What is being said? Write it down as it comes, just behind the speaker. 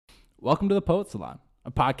Welcome to the Poet Salon,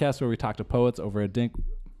 a podcast where we talk to poets over a drink.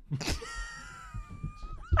 Oh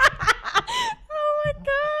my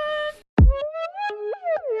god.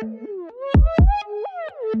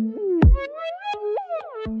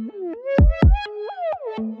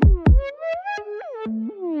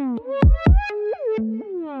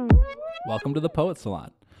 Welcome to the Poet Salon,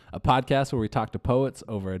 a podcast where we talk to poets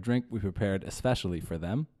over a drink we prepared especially for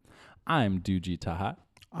them. I'm Duji Taha.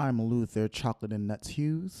 I'm Luther Chocolate and Nuts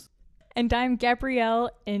Hughes. And I'm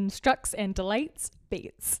Gabrielle Instructs and Delights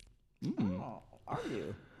Bates. Oh, are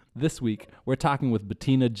you? This week, we're talking with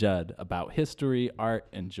Bettina Judd about history, art,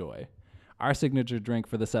 and joy. Our signature drink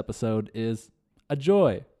for this episode is a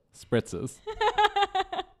joy, Spritzes.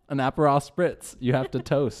 An Aperol Spritz you have to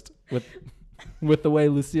toast with the way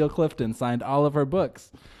Lucille Clifton signed all of her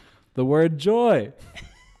books. The word joy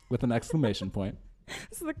with an exclamation point.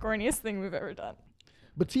 This is the corniest thing we've ever done.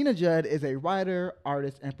 Bettina Judd is a writer,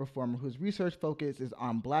 artist, and performer whose research focus is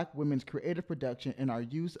on Black women's creative production and our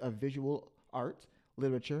use of visual art,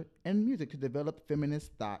 literature, and music to develop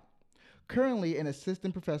feminist thought. Currently an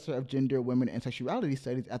assistant professor of gender, women, and sexuality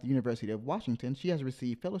studies at the University of Washington, she has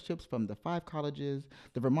received fellowships from the Five Colleges,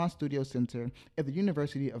 the Vermont Studio Center, and the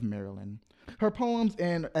University of Maryland. Her poems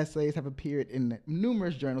and essays have appeared in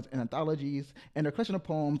numerous journals and anthologies, and her collection of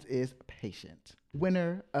poems is Patient,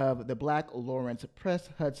 winner of the Black Lawrence Press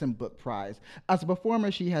Hudson Book Prize. As a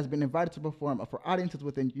performer, she has been invited to perform for audiences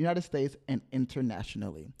within the United States and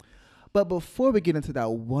internationally. But before we get into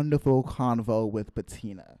that wonderful convo with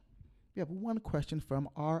Bettina, we have one question from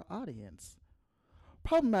our audience.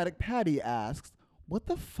 Problematic Patty asks, what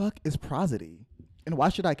the fuck is prosody? And why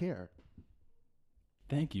should I care?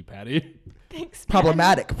 Thank you, Patty. Thanks, Patty.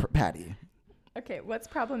 Problematic Patty. Okay, what's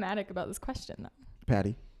problematic about this question, though?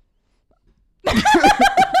 Patty.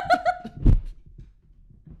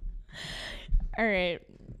 All right.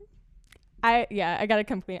 I gotta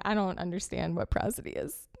come clean. I don't understand what prosody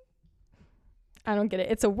is. I don't get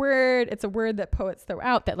it. It's a word that poets throw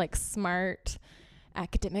out, that like smart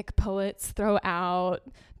academic poets throw out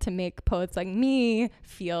to make poets like me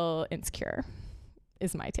feel insecure,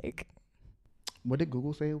 is my take. What did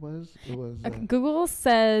Google say it was? It was Google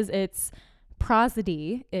says it's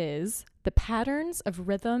prosody is the patterns of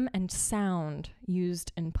rhythm and sound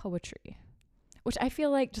used in poetry, which I feel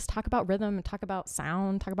like just talk about rhythm and talk about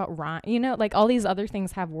sound, talk about rhyme, like all these other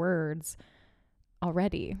things have words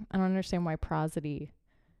already. I don't understand why prosody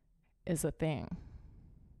is a thing.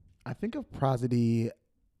 I think of prosody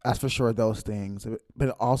as for sure those things, but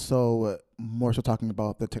also more so talking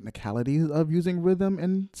about the technicalities of using rhythm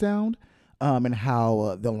and sound, and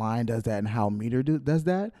how the line does that and how meter does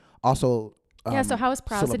that. Also, so how is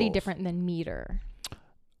prosody syllables. different than meter?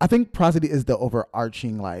 I think prosody is the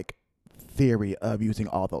overarching like theory of using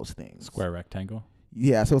all those things. Square rectangle.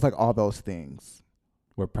 Yeah, so it's like all those things.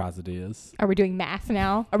 Where prosody is. Are we doing math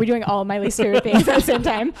now? Are we doing all my least favorite things at the same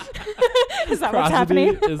time? Is that what's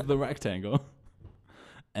happening? Prosody is the rectangle.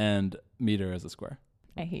 And meter is a square.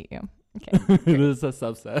 I hate you. Okay. It is a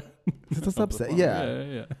subset. It's a subset,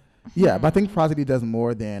 Yeah. Yeah, but I think prosody does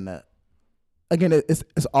more than, again, it's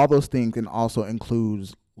all those things, and also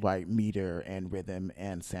includes like meter and rhythm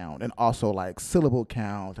and sound, and also like syllable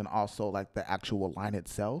count, and also like the actual line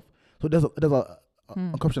itself. So it does a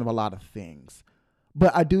corruption of a lot of things.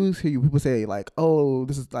 But I do hear people say like, oh,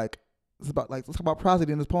 let's talk about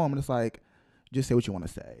prosody in this poem, and it's like, just say what you want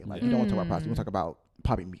to say. Like, you don't want to talk about prosody, you want to talk about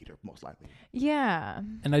probably meter, most likely. Yeah.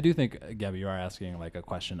 And I do think, Gabby, you are asking like a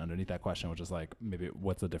question underneath that question, which is like, maybe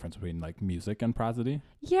what's the difference between like music and prosody?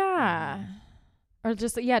 Yeah. Or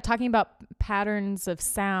just, talking about patterns of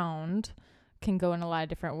sound can go in a lot of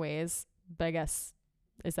different ways. But I guess,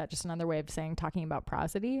 is that just another way of saying talking about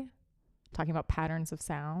prosody? Talking about patterns of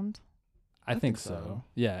sound? I think so.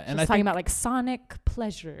 Yeah. And just I talking think about like sonic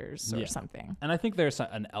pleasures or something. And I think there's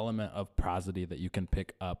an element of prosody that you can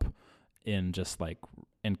pick up in just like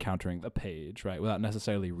encountering the page, right? Without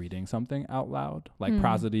necessarily reading something out loud. Like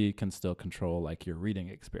prosody can still control like your reading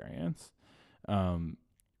experience. And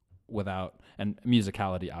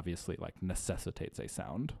musicality obviously like necessitates a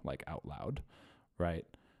sound like out loud, right?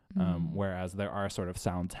 Whereas there are sort of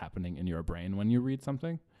sounds happening in your brain when you read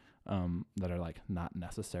something that are like not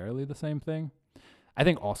necessarily the same thing. I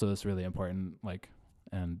think also it's really important, like,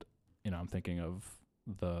 and I'm thinking of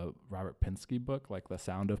the Robert Pinsky book, like The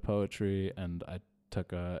Sound of Poetry, and I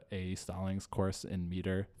took a Stallings course in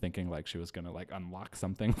meter, thinking like she was gonna like unlock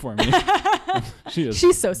something for me.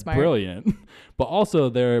 She's so smart, brilliant. But also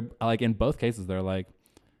they're like, in both cases they're like,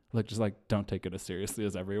 look, just like don't take it as seriously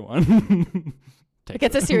as everyone. take Like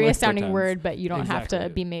it's a like, serious sounding pretends. word, but you don't have to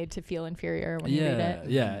Exactly. be made to feel inferior when you read it.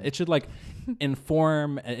 Yeah, it should like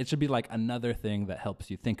inform. It should be like another thing that helps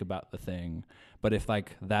you think about the thing. But if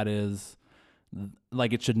like that is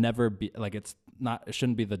like, it should never be like, it's not. It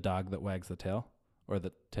shouldn't be the dog that wags the tail, or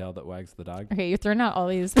the tail that wags the dog. Okay, you're throwing out all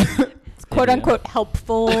these quote unquote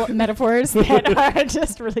helpful metaphors that are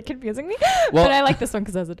just really confusing me. Well, but I like this one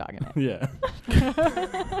because there's a dog in it. Yeah.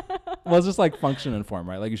 Well, it's just like function and form,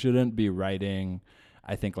 right? Like you shouldn't be writing,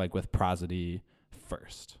 I think, like with prosody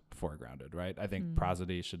first, foregrounded, right? I think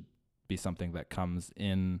prosody should be something that comes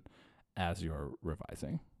in as you're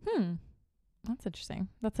revising. That's interesting.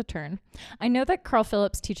 That's a turn. I know that Carl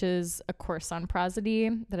Phillips teaches a course on prosody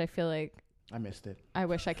that I feel like I missed it. I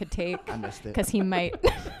wish I could take I missed it. because he might.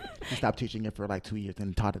 He stopped teaching it for like 2 years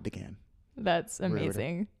and taught it again. That's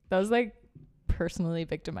amazing. That was like personally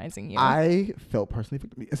victimizing you. I felt personally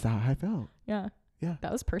victimized. It's how I felt. Yeah. Yeah.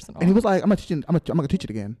 That was personal. And he was like, I'm gonna teach it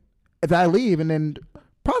again. And then I leave, and then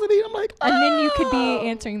prosody, I'm like, and then you could be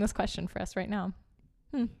answering this question for us right now.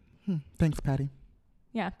 Thanks, Patty.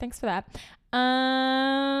 Yeah, thanks for that.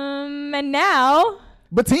 And now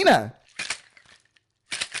Bettina.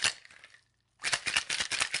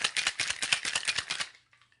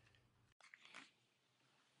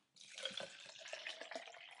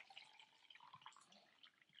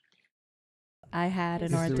 I had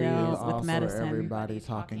an History is ordeal with also medicine. everybody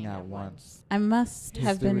talking at once. I must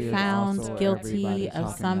have History been is found also guilty everybody of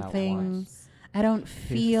talking at something. once. I don't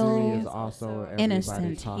History feel is also everybody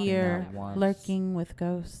innocent talking here, at once. lurking with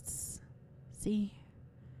ghosts. See,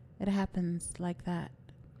 it happens like that.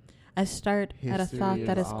 I start at a History thought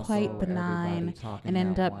that is also quite benign everybody talking and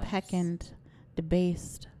end at up once. peccant,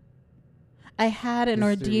 debased. I had an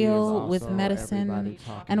History is ordeal with also medicine everybody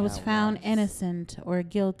talking and was at found once. innocent or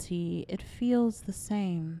guilty. It feels the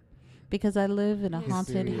same because I live in a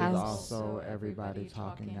haunted History is house. also everybody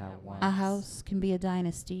talking at once. A house can be a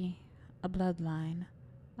dynasty, a bloodline,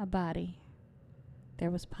 a body.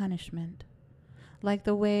 There was punishment, like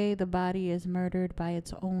the way the body is murdered by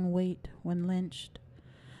its own weight when lynched.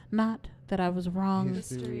 Not that I was wrong,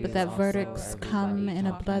 History but is that also verdicts come everybody in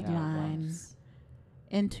a talking at bloodline. once.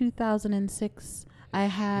 In 2006, I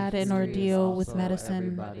had an History is ordeal with also medicine.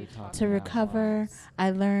 everybody talking To at recover, once. I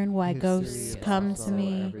learn why History ghosts is come to also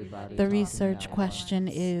me. everybody The talking research at question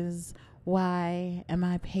once. is, why am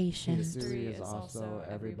I patient? History is also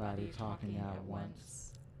everybody talking at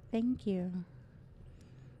once. Thank you.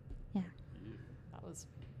 that was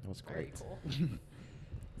That was very great. cool.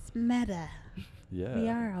 It's meta. Yeah. We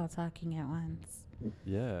are all talking at once.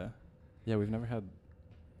 Yeah. Yeah, we've never had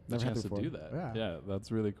the Never had chance to before. do that. Yeah. Yeah,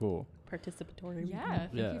 that's really cool. Participatory. Yeah,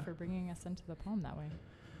 thank Yeah. you for bringing us into the poem that way.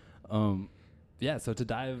 Yeah, so to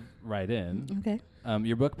dive right in, Okay.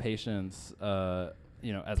 your book Patience, you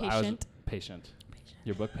know, as I was Patient. patient.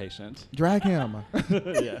 Your book Patient. Drag him.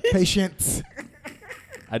 Yeah. Patience.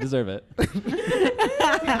 I deserve it.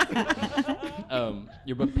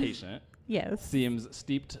 Your book Patient Yes. seems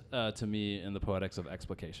steeped to me in the poetics of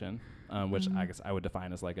explication, which I guess I would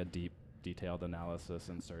define as like a deep, detailed analysis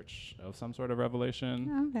in search of some sort of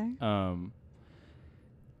revelation. Okay.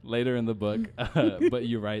 Later in the book, but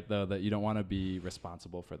you write though that you don't want to be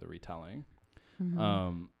responsible for the retelling.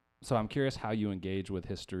 So I'm curious how you engage with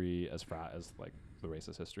history as fraught as like the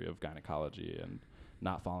racist history of gynecology and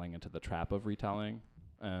not falling into the trap of retelling,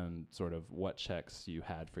 and sort of what checks you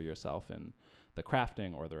had for yourself in the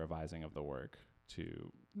crafting or the revising of the work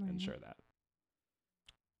to ensure that.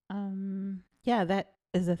 Yeah, that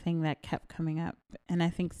is a thing that kept coming up, and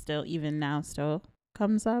I think still, even now, still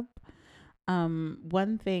comes up.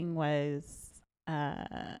 One thing was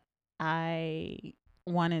I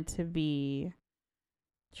wanted to be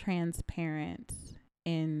transparent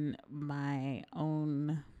in my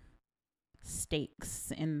own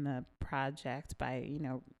stakes in the project by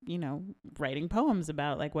you know writing poems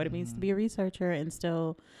about like what it means to be a researcher, and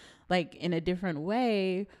still like in a different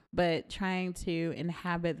way, but trying to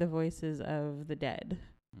inhabit the voices of the dead.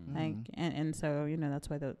 Like and so that's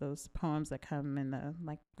why those poems that come in the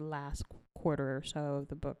like last quarter or so of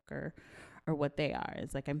the book or what they are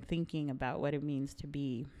is like I'm thinking about what it means to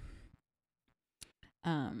be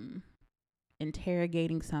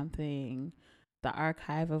interrogating something, the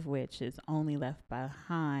archive of which is only left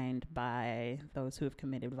behind by those who have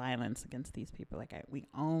committed violence against these people. Like we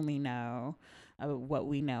only know what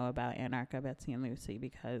we know about Anarcha, Betsy, and Lucy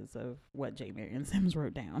because of what J. Marion Sims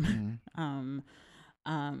wrote down.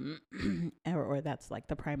 Or that's like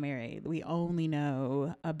the primary. We only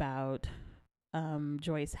know about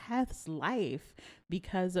Joyce Heth's life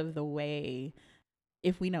because of the way,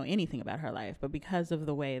 if we know anything about her life, but because of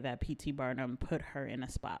the way that P.T. Barnum put her in a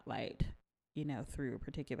spotlight through a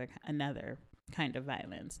particular another kind of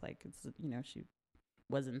violence. Like it's, she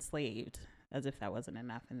was enslaved, as if that wasn't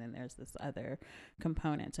enough. And then there's this other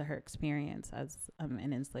component to her experience as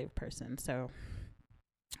an enslaved person. So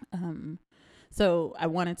I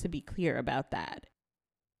wanted to be clear about that.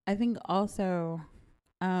 I think also,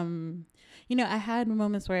 I had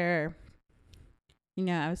moments where,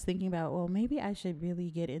 I was thinking about, well, maybe I should really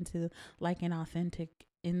get into like an authentic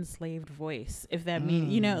enslaved voice, if that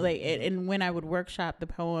means, and when I would workshop the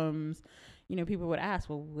poems, people would ask,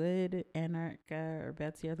 well, would Anarcha or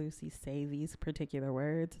Betsy or Lucy say these particular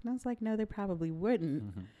words? And I was like, no, they probably wouldn't.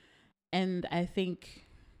 Mm-hmm. And I think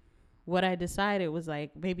what I decided was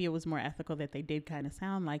like, maybe it was more ethical that they did kind of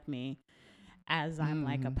sound like me, as I'm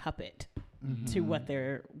like a puppet to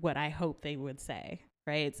what I hope they would say.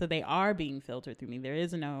 Right. So they are being filtered through me. There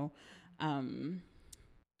is no,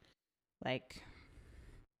 like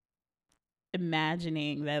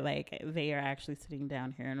imagining that like they are actually sitting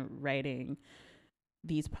down here and writing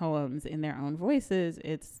these poems in their own voices.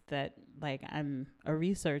 It's that like I'm a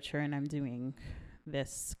researcher and I'm doing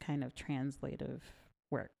this kind of translative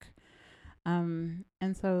work. And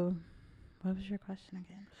so what was your question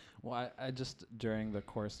again? Well, I just, during the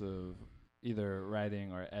course of either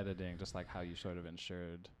writing or editing, just like how you sort of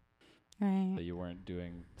ensured that you weren't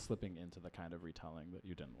slipping into the kind of retelling that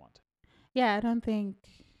you didn't want to. Yeah, I don't think,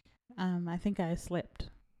 I think I slipped,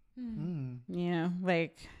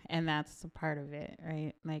 like, and that's a part of it,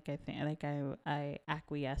 right? Like, I think, like, I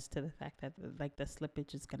acquiesce to the fact that, like, the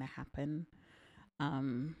slippage is going to happen,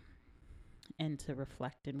 and to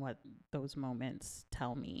reflect in what those moments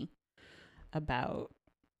tell me about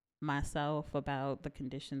myself, about the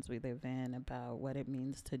conditions we live in, about what it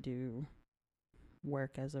means to do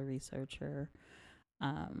work as a researcher,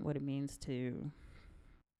 what it means to,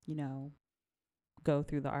 go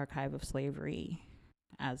through the archive of slavery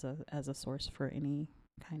as a source for any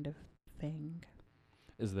kind of thing.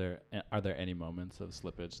 Are there any moments of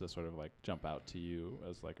slippage that sort of like jump out to you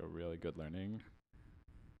as like a really good learning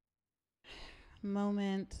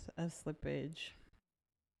moment of slippage?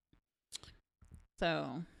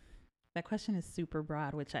 So that question is super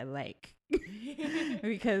broad, which I like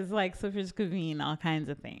because like slippage could mean all kinds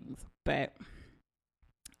of things. But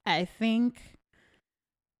I think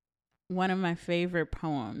one of my favorite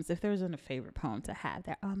poems, if there wasn't a favorite poem to have,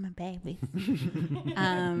 they're all my babies,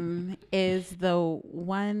 is the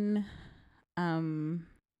one,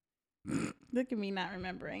 look at me not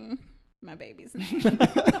remembering my baby's name.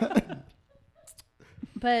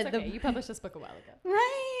 But it's okay. You published this book a while ago.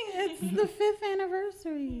 Right. It's the 5th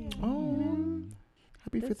anniversary. Oh.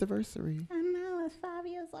 Happy 5th anniversary. I know. It's 5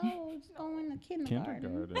 years old. Going to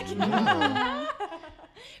kindergarten.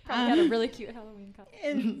 Probably had a really cute Halloween costume.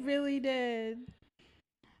 It really did.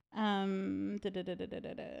 The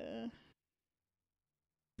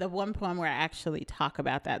one poem where I actually talk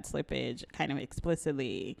about that slippage kind of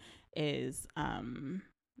explicitly is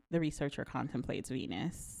The Researcher Contemplates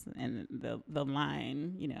Venus, and the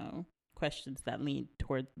line, questions that lead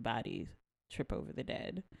toward the body trip over the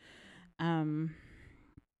dead. And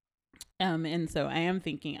so I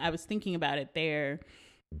was thinking about it there.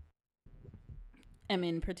 I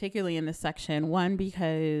mean, particularly in this section, one,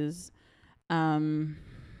 because in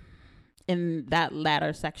that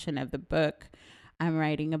latter section of the book, I'm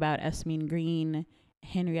writing about Esmeen Green,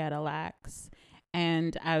 Henrietta Lacks,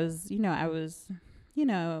 and I was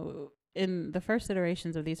in the first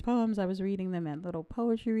iterations of these poems, I was reading them at little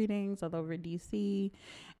poetry readings all over DC,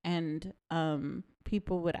 and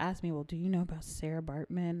people would ask me, well, do you know about Sarah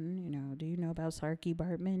Bartman? Do you know about Sarky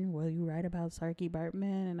Bartman? Will you write about Sarky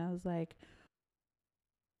Bartman? And I was like,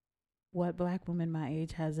 what Black woman my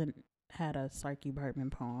age hasn't had a Sarky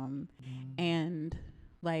Bartman poem? And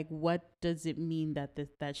like, what does it mean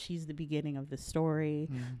that she's the beginning of the story?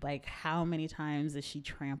 Like, how many times is she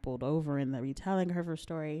trampled over in the retelling of her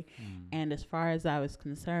story? And as far as I was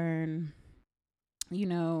concerned,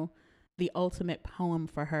 the ultimate poem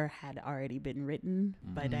for her had already been written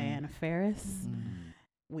by Diana Ferris.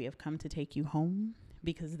 We Have Come to Take You Home,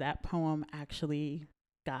 because that poem actually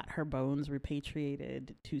got her bones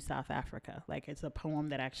repatriated to South Africa. Like, it's a poem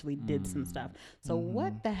that actually did some stuff. So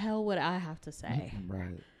what the hell would I have to say?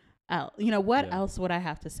 Right. What else would I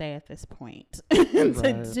have to say at this point?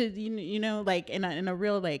 to like in a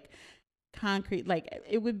real like concrete, like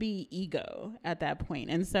it would be ego at that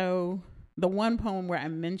point. And so the one poem where I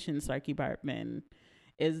mentioned Sarky Bartman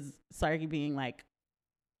is Sarky being like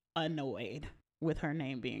annoyed with her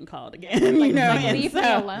name being called again, leave me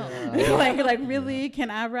alone. like really, can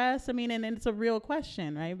I rest? I mean, and it's a real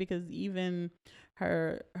question, right? Because even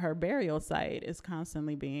her burial site is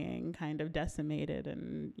constantly being kind of decimated,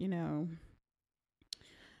 and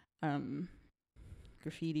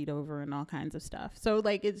graffitied over and all kinds of stuff. So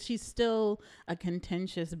like she's still a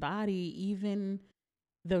contentious body, even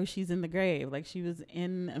though she's in the grave. Like she was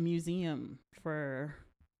in a museum for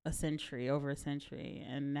over a century,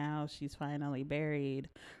 and now she's finally buried,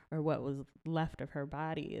 or what was left of her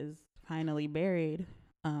body is finally buried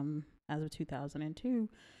as of 2002,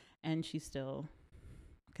 and she's still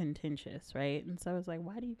contentious, right? And so I was like,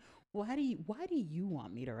 why do you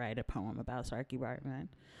want me to write a poem about Sarky Bartman?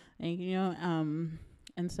 And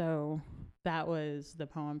and so that was the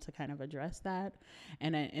poem to kind of address that.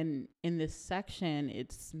 And in this section,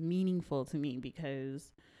 it's meaningful to me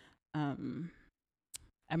because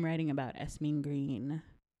I'm writing about Esmeen Green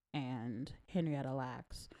and Henrietta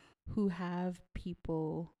Lacks, who have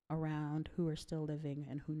people around who are still living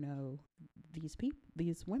and who know these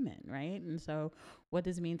women, right? And so what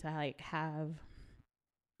does it mean to like have,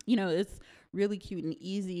 it's really cute and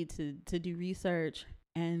easy to do research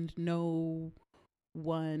and no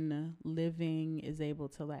one living is able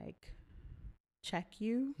to like check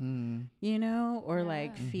you, or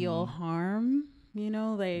like feel harm,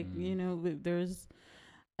 there's,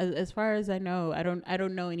 as far as I know, I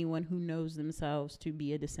don't know anyone who knows themselves to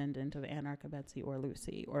be a descendant of Anarcha Betsy or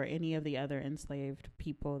Lucy or any of the other enslaved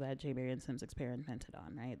people that J. Marion Sims experimented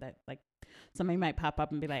on, right? That like somebody might pop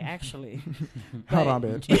up and be like, actually, hold on,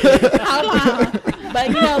 bitch. Hold on. But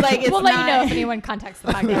like it's we'll let you know if anyone contacts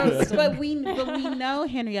the podcast. but we know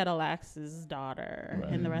Henrietta Lacks's daughter,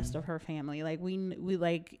 right, and the rest of her family. Like we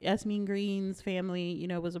like Esmeen Green's family,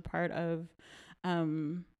 was a part of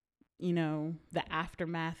the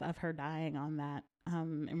aftermath of her dying on that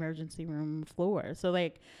emergency room floor. So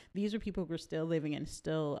like these are people who are still living and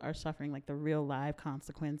still are suffering like the real live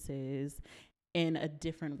consequences in a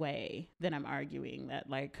different way than I'm arguing that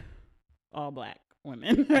like all Black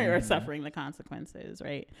women are suffering the consequences,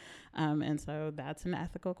 right? And so that's an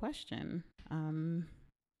ethical question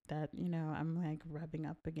that I'm like rubbing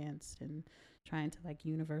up against and trying to like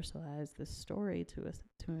universalize this story to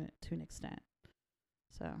an extent.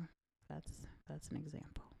 So that's an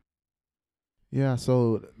example. Yeah,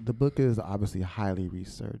 so the book is obviously highly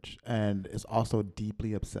researched and it's also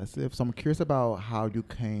deeply obsessive. So I'm curious about how you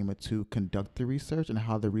came to conduct the research and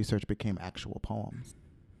how the research became actual poems.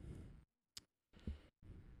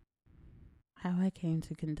 How I came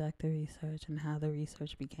to conduct the research and how the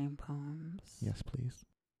research became poems. Yes, please.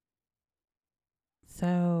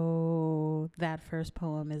 So that first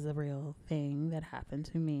poem is a real thing that happened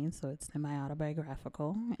to me. So it's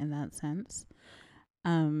semi-autobiographical in that sense.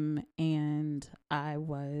 And I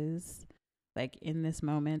was like in this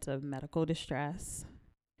moment of medical distress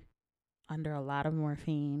under a lot of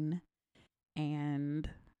morphine and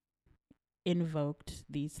invoked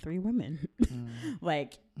these three women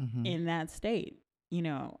like in that state,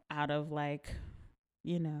 out of like,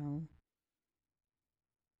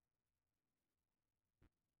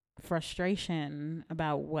 frustration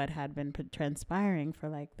about what had been transpiring for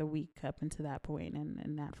like the week up until that point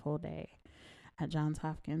and that full day at Johns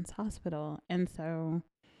Hopkins Hospital. And so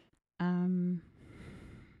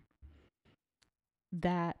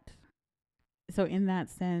so in that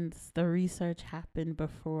sense, the research happened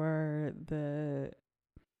before the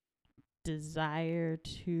desire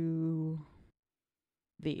to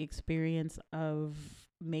the experience of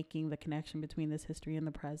making the connection between this history and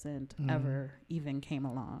the present ever even came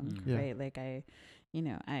along, right? Like it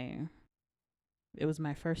was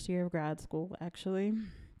my first year of grad school, actually.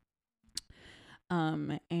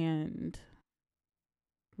 And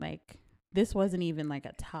like, this wasn't even like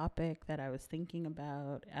a topic that I was thinking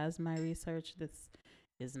about as my research. This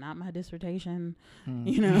is not my dissertation,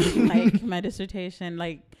 like my dissertation,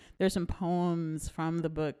 like there's some poems from the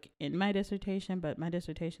book in my dissertation, but my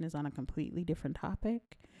dissertation is on a completely different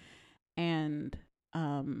topic. And,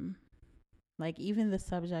 like even the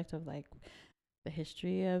subject of like the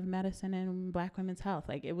history of medicine and Black women's health,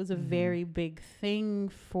 like it was a very big thing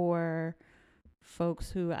for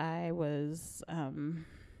folks who I was,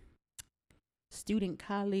 student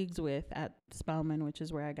colleagues with at Spelman, which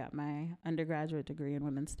is where I got my undergraduate degree in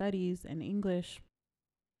women's studies and English.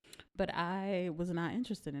 But I was not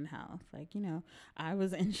interested in health. Like, I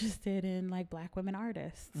was interested in like Black women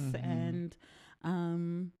artists and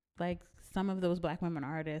like some of those Black women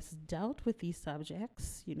artists dealt with these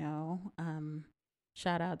subjects,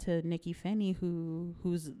 shout out to Nikki Finney,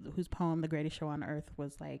 whose poem The Greatest Show on Earth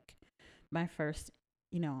was like my first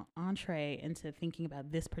entree into thinking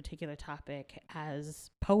about this particular topic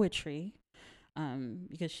as poetry,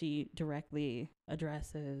 because she directly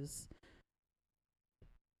addresses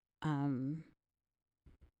Sarky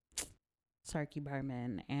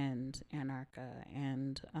Bartman and Anarcha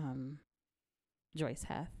and Joyce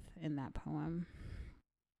Heth in that poem.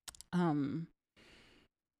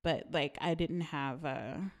 But like I didn't have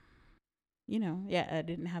I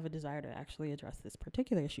didn't have a desire to actually address this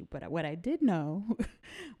particular issue. But what I did know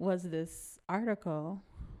was this article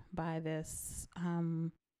by this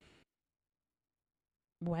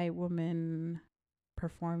white woman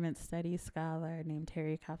performance studies scholar named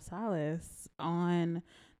Terry Kapsalis on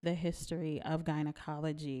the history of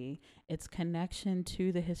gynecology, its connection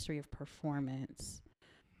to the history of performance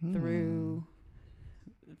through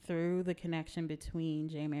the connection between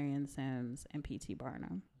J. Marion Sims and P.T.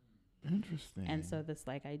 Barnum. Interesting. And so this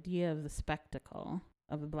like idea of the spectacle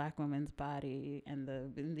of a Black woman's body and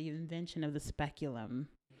the invention of the speculum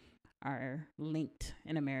are linked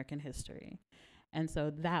in American history. And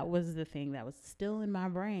so that was the thing that was still in my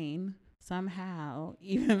brain somehow,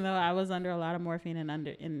 even though I was under a lot of morphine and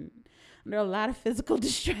under a lot of physical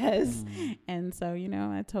distress. And so,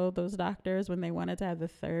 I told those doctors when they wanted to have the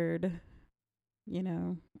third,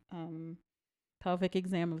 pelvic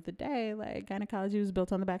exam of the day, like gynecology was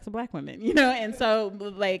built on the backs of Black women, and so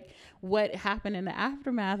like what happened in the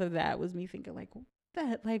aftermath of that was me thinking like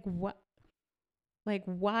that, like what, like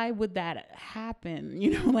why would that happen?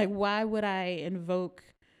 Like why would I invoke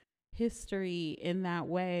history in that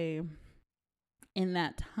way, in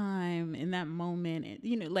that time, in that moment?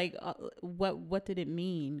 Like what did it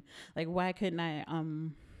mean? Like why couldn't I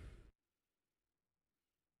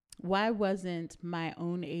why wasn't my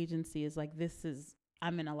own agency is like,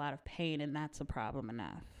 I'm in a lot of pain and that's a problem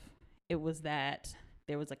enough? It was that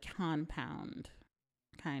there was a compound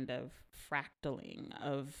kind of fractaling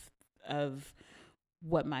of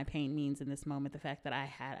what my pain means in this moment. The fact that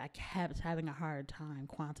I kept having a hard time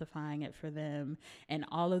quantifying it for them, and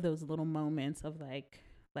all of those little moments of like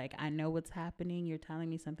I know what's happening. You're telling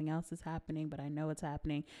me something else is happening, but I know it's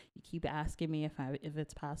happening. You keep asking me if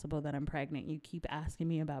it's possible that I'm pregnant. You keep asking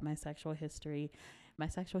me about my sexual history. My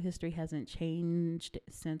sexual history hasn't changed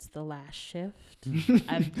since the last shift.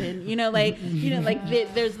 I've been,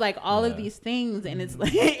 there's like all of these things, and it's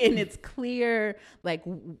like, and it's clear, like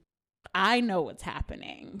I know what's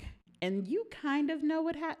happening, and you kind of know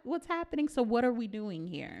what's happening. So what are we doing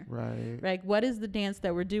here? Right. Like, what is the dance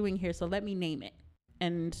that we're doing here? So let me name it.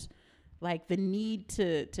 And like the need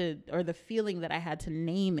to or the feeling that I had to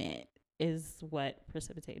name it is what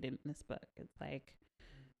precipitated in this book. It's like,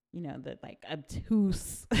 the like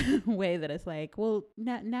obtuse way that it's like, well,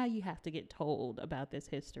 now you have to get told about this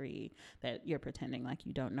history that you're pretending like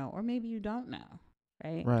you don't know, or maybe you don't know,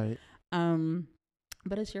 right? Right.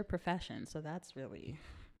 But it's your profession, so that's really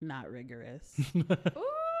not rigorous.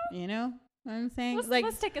 What I'm saying?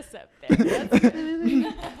 Let's take a sip there.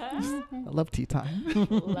 I love tea time.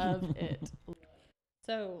 Love it.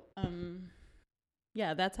 So,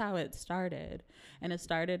 that's how it started. And it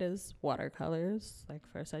started as watercolors. Like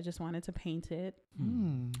first I just wanted to paint it.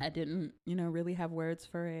 I didn't, really have words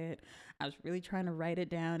for it. I was really trying to write it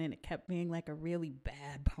down, and it kept being like a really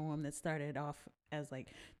bad poem that started off as like,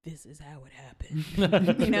 this is how it happened.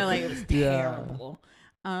 Like it was terrible.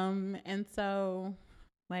 And so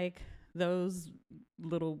like those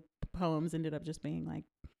little poems ended up just being like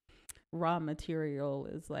raw material,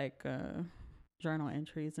 is like journal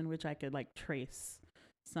entries in which I could like trace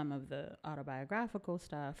some of the autobiographical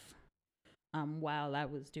stuff while I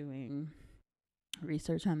was doing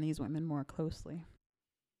research on these women more closely.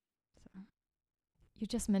 So You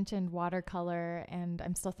just mentioned watercolor, and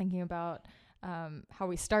I'm still thinking about how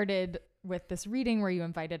we started with this reading where you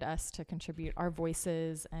invited us to contribute our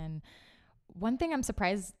voices. And one thing I'm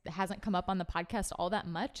surprised hasn't come up on the podcast all that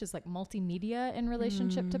much is like multimedia in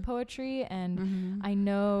relationship to poetry. And I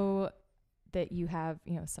know that you have,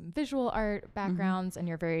 some visual art backgrounds, and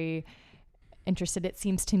you're very interested, it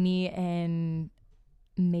seems to me, in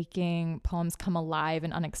making poems come alive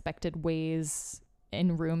in unexpected ways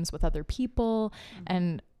in rooms with other people.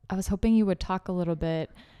 And I was hoping you would talk a little bit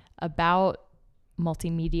about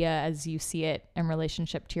multimedia as you see it in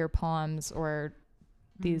relationship to your poems, or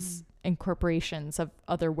these incorporations of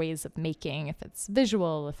other ways of making, if it's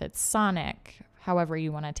visual, if it's sonic, however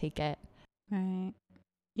you want to take it. Right.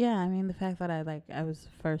 Yeah, I mean, the fact that I was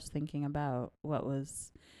first thinking about what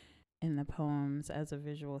was in the poems as a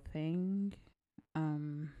visual thing,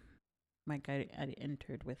 like I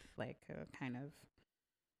entered with like a kind of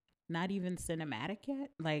not even cinematic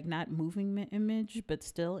yet, like not moving image, but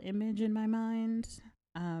still image in my mind,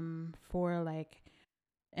 for like,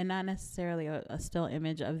 and not necessarily a still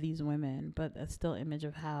image of these women, but a still image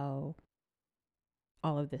of how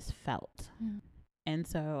all of this felt. And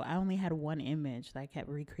so I only had one image that I kept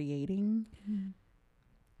recreating.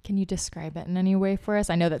 Can you describe it in any way for us?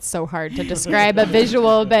 I know that's so hard to describe a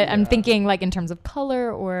visual, but I'm thinking like in terms of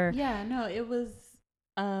color or. Yeah, no, it was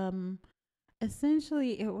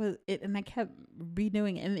essentially and I kept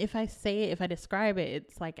redoing it. And if I say it, if I describe it,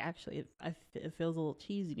 it's like actually it feels a little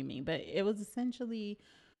cheesy to me, but it was essentially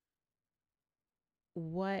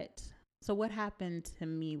what happened to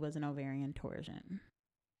me was an ovarian torsion.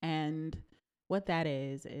 And what that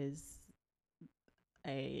is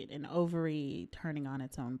an ovary turning on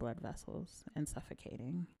its own blood vessels and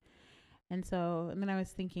suffocating. And then I was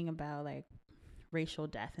thinking about like racial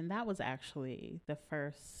death, and that was actually the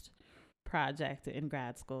first project in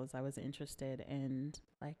grad school. As I was interested in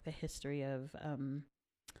like the history of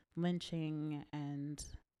lynching and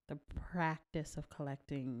the practice of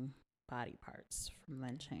collecting body parts from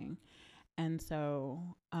lynching. And so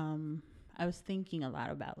I was thinking a lot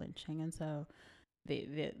about lynching, and so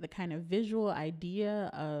the kind of visual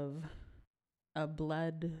idea of a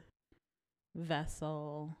blood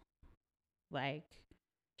vessel like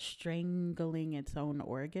strangling its own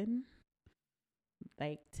organ,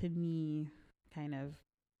 like to me kind of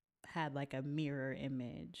had like a mirror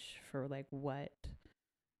image for like what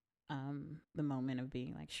the moment of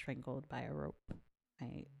being like strangled by a rope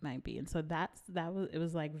might be. And so it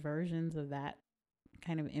was like versions of that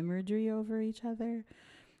kind of imagery over each other.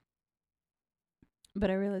 But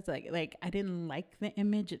I realized like I didn't like the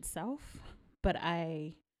image itself, but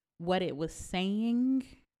what it was saying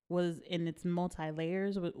was in its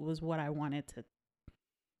multi-layers was what I wanted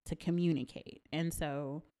to communicate. And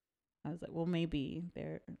so I was like, well, maybe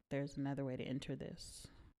there's another way to enter this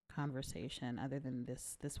conversation other than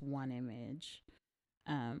this one image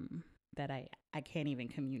that I can't even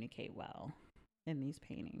communicate well in these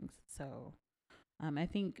paintings. So I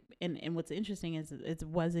think and what's interesting is it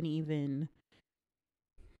wasn't even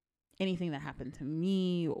anything that happened to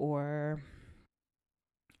me or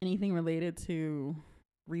anything related to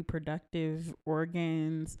reproductive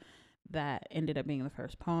organs that ended up being the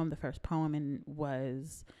first poem. The first poem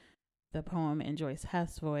was the poem in Joyce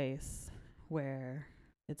Hess's voice, where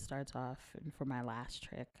it starts off, and for my last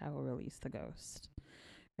trick, I will release the ghost,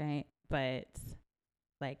 right? But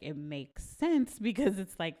like it makes sense because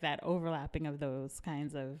it's like that overlapping of those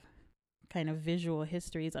kind of visual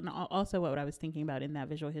histories. And also what I was thinking about in that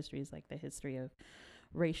visual history is like the history of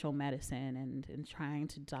racial medicine and trying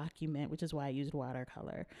to document, which is why I used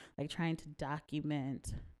watercolor, like trying to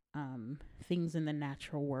document things in the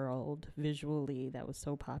natural world visually that was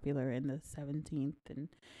so popular in the 17th and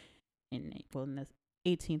in the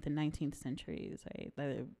 18th and 19th centuries, right?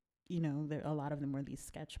 There a lot of them were these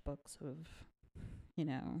sketchbooks of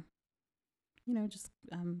just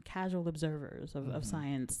casual observers of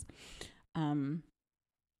science. And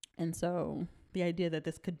so the idea that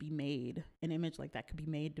this could be made, an image like that could be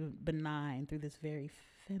made benign through this very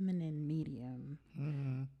feminine medium,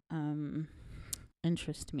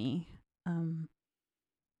 interest me.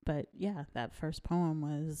 But yeah, that first poem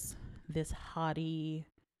was this haughty,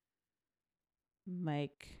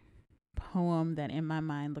 like, poem that in my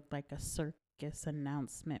mind looked like a circus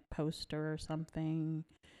announcement poster or something.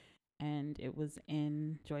 And it was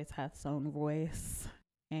in Joyce Hess's own voice.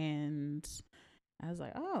 And I was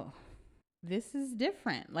like, oh, this is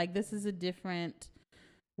different. Like, this is a different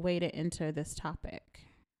way to enter this topic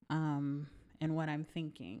and what I'm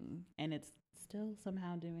thinking. And it's still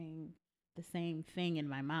somehow doing the same thing in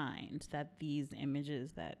my mind that these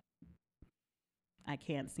images that I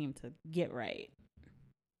can't seem to get right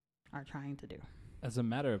are trying to do. As a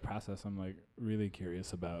matter of process, I'm like really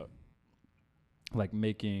curious about like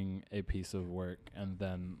making a piece of work, and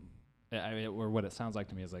then or what it sounds like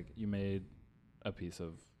to me is like you made a piece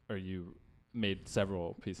of, or you made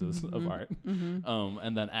several pieces of art,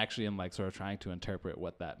 and then actually in like sort of trying to interpret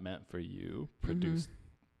what that meant for you, produced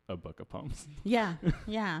a book of poems. Yeah.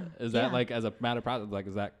 Is that like, as a matter of process, like,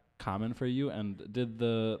 is that common for you? And did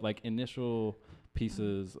the like initial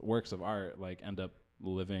pieces, works of art, like end up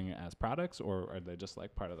living as products, or are they just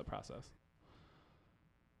like part of the process?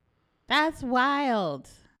 That's wild.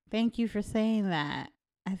 Thank you for saying that.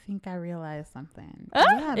 I think I realized something.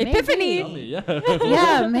 Yeah, epiphany.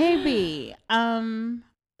 Yeah, maybe.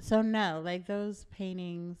 So no, like those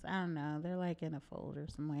paintings, I don't know, they're like in a folder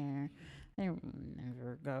somewhere. They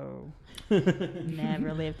never go,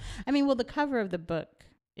 never live. I mean, well, the cover of the book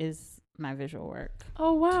is my visual work.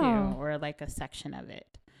 Oh wow! Too, or like a section of it.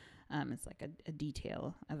 It's like a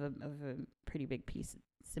detail of a pretty big piece.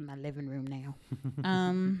 It's in my living room now.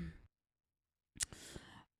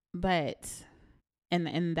 But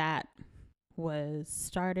and that was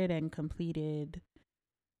started and completed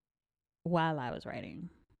while I was writing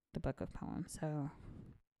the book of poems. So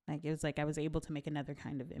Like, it was like I was able to make another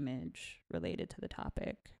kind of image related to the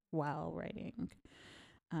topic while writing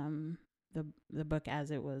the book,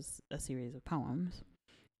 as it was a series of poems.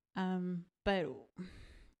 But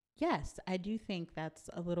yes, I do think that's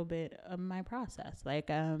a little bit of my process. Like,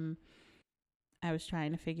 I was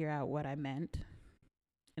trying to figure out what I meant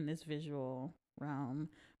in this visual realm.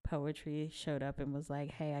 Poetry showed up and was like,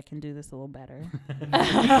 hey, I can do this a little better.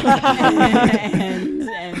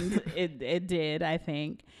 and it did, I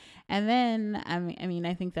think. And then, I mean,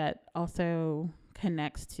 I think that also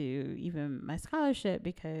connects to even my scholarship,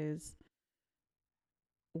 because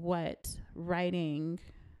what writing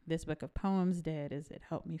this book of poems did is it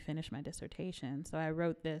helped me finish my dissertation. So I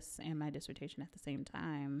wrote this and my dissertation at the same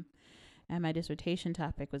time. And my dissertation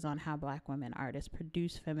topic was on how Black women artists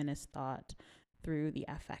produce feminist thought through the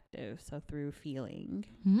affective, so through feeling.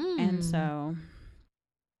 And so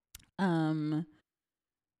I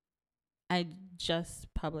just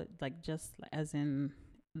just as in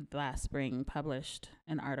last spring, published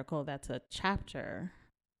an article that's a chapter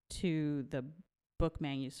to the book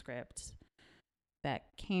manuscript that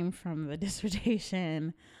came from the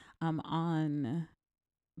dissertation on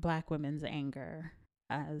Black women's anger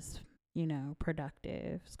as,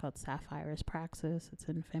 productive. It's called Sapphire's Praxis. It's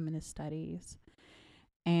in feminist studies.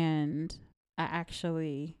 And I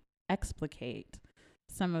actually explicate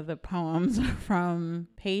some of the poems from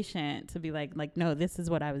Patient to be like, no, this is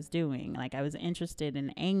what I was doing. Like, I was interested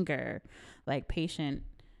in anger. Like, Patient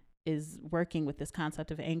is working with this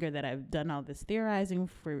concept of anger that I've done all this theorizing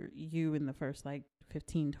for you in the first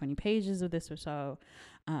 15, 20 pages of this or so.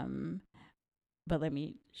 But let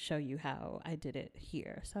me show you how I did it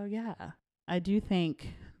here. So yeah, I do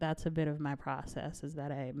think that's a bit of my process, is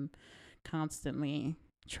that I'm constantly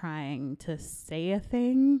trying to say a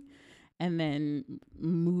thing and then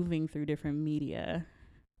moving through different media.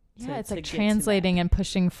 Yeah, it's like translating and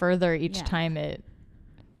pushing further each time it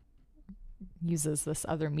uses this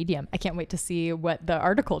other medium. I can't wait to see what the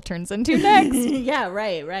article turns into next. Yeah,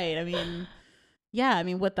 right. I mean,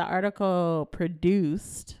 what the article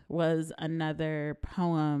produced was another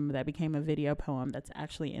poem that became a video poem that's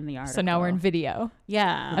actually in the article. So now we're in video.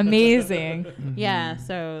 Yeah. Amazing. Yeah.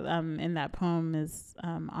 So in that poem is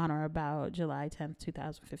on or about July 10th,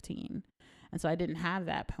 2015. And so I didn't have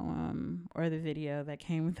that poem or the video that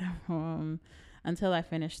came with that poem until I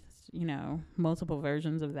finished, multiple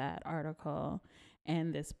versions of that article.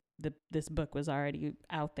 And this book was already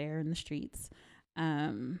out there in the streets.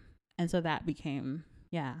 And so that became,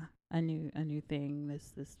 a new thing.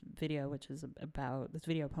 This video, this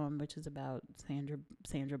video poem, which is about Sandra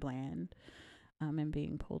Bland, and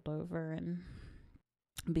being pulled over and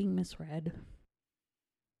being misread.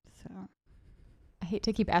 So I hate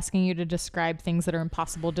to keep asking you to describe things that are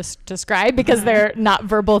impossible to describe because they're not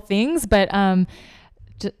verbal things, but I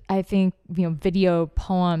think, video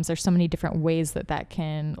poems, there's so many different ways that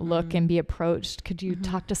can look and be approached. Could you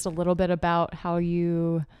talk just a little bit about how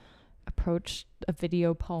you approach a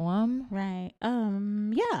video poem? Right.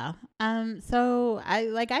 Yeah. So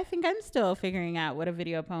I think I'm still figuring out what a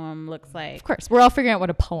video poem looks like. Of course, we're all figuring out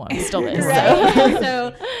what a poem still is.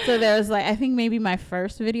 Right. So there's I think maybe my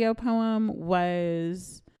first video poem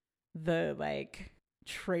was the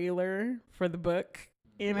trailer for the book,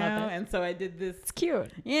 and so I did this. It's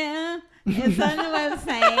cute. Yeah. It's on the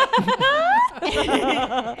website.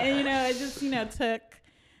 And I just took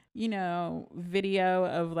video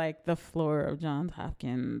of the floor of Johns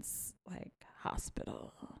Hopkins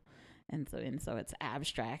hospital, and so it's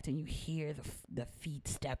abstract, and you hear the feet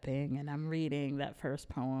stepping, and I'm reading that first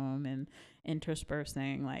poem and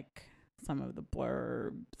interspersing some of the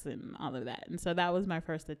blurbs and all of that. And so that was my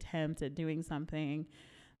first attempt at doing something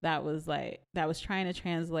that was trying to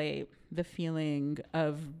translate the feeling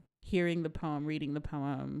of hearing the poem, reading the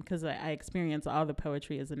poem, because I experience all the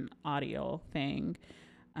poetry as an audio thing.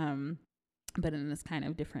 But in this kind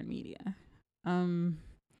of different media. And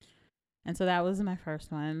so that was my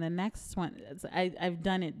first one. The next one, I've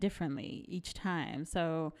done it differently each time.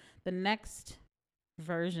 So the next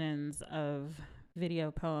versions of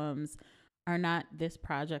video poems are not this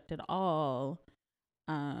project at all.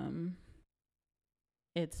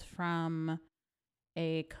 It's from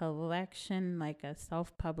a collection, a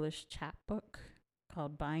self-published chapbook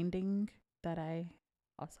called Binding that I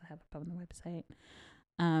also have up on the website.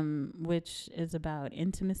 Which is about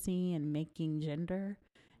intimacy and making gender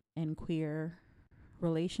and queer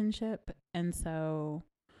relationship. And so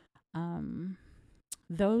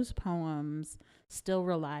those poems still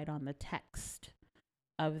relied on the text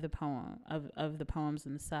of the poem, of the poems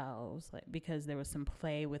themselves, because there was some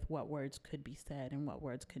play with what words could be said and what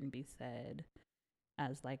words couldn't be said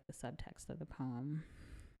as the subtext of the poem.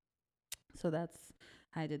 So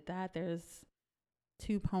I did that. There's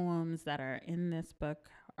 2 poems that are in this book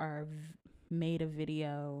are made a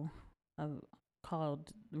video of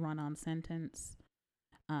called Run on Sentence,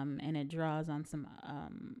 and it draws on some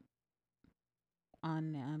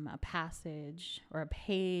a passage or a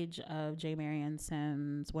page of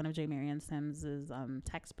one of J. Marion Sims's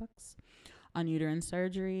textbooks on uterine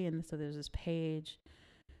surgery. And so there's this page,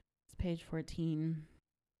 it's page 14,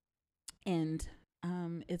 and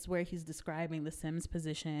it's where he's describing the Sims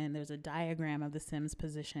position. There's a diagram of the Sims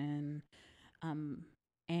position,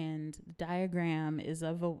 and the diagram is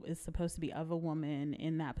supposed to be of a woman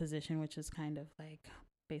in that position, which is kind of like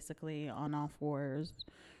basically on all fours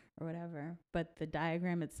or whatever. But the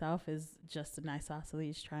diagram itself is just an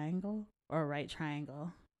isosceles triangle or right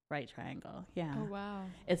triangle. Yeah. Oh wow.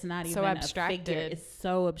 It's not even so a abstracted. figure. It's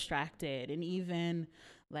so abstracted, and even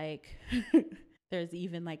like there's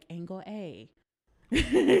even like angle A.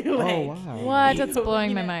 Oh wow. What? That's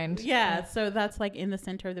blowing my mind. Yeah, so that's like in the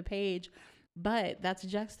center of the page, but that's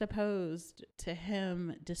juxtaposed to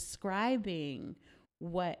him describing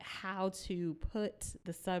how to put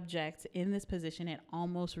the subject in this position. It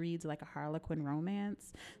almost reads like a Harlequin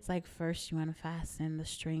romance. It's like, first you unfasten the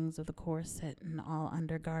strings of the corset and all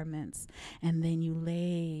undergarments, and then you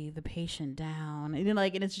lay the patient down, and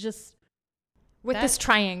and it's just with this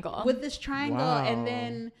triangle, Wow. and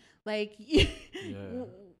then like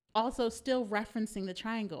also still referencing the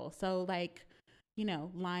triangle. So like,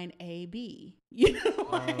 line A, B,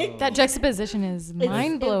 like, that juxtaposition is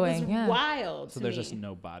mind blowing. It's wild. So there's just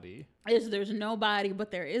no body. There's no body,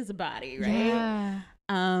 but there is a body, right? Yeah.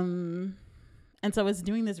 And so it's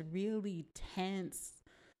doing this really tense,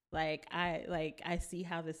 I see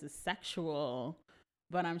how this is sexual,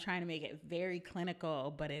 but I'm trying to make it very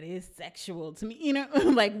clinical, but it is sexual to me,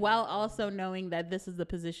 like, while also knowing that this is the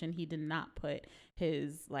position he did not put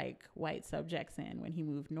his like white subjects in when he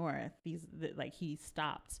moved north. He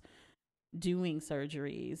stopped doing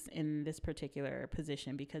surgeries in this particular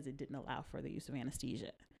position because it didn't allow for the use of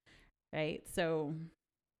anesthesia, right? So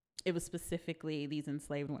it was specifically these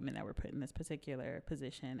enslaved women that were put in this particular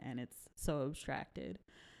position, and it's so abstracted.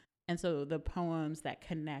 And so the poems that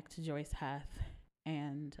connect Joyce Heth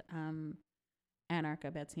and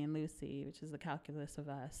Anarcha, Betsy and Lucy, which is the calculus of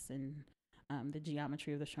us, and the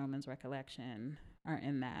geometry of the showman's recollection, are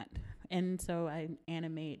in that. And so I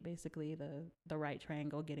animate basically the right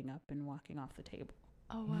triangle getting up and walking off the table.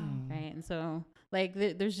 Oh wow. Right. And so like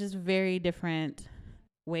there's just very different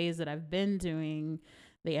ways that I've been doing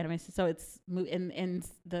the animation. So it's in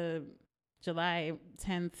the July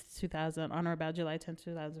 10th, 2000, on or about July 10th,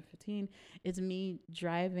 2015, it's me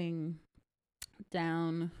driving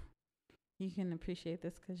down. You can appreciate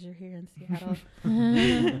this because you're here in Seattle.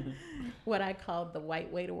 What I called the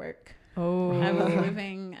white way to work. Oh. I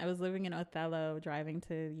was living in Othello, driving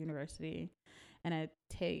to university, and I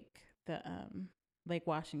take the Lake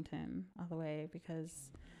Washington all the way because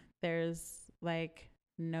there's like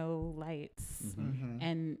no lights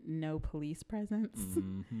and no police presence.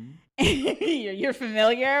 You're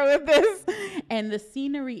familiar with this, and the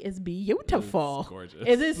scenery is beautiful. It's gorgeous.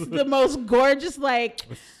 It is the most gorgeous, like,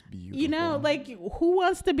 Beautiful. like, who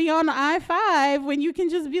wants to be on the I-5 when you can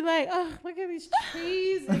just be like, oh, look at these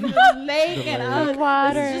trees and the lake and the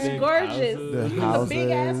water. It's just gorgeous. The big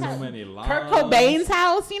ass houses. house. So many lawns. Kurt Cobain's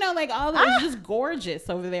house, like all that is just gorgeous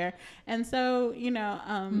over there. And so,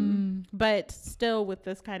 but still with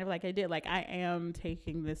this kind of like I did, like I am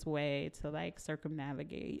taking this way to like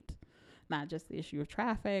circumnavigate not just the issue of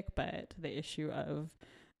traffic, but the issue of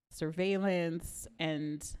surveillance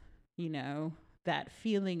and, that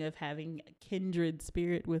feeling of having a kindred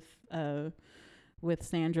spirit with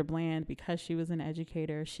Sandra Bland because she was an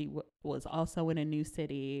educator. She was also in a new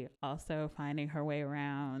city, also finding her way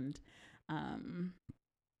around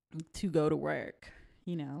to go to work,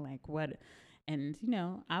 like what. And,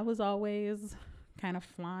 I was always kind of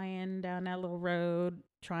flying down that little road,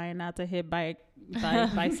 trying not to hit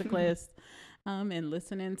bicyclists, and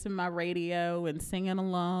listening to my radio and singing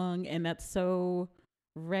along. And that's so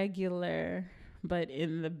regular. But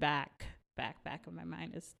in the back of my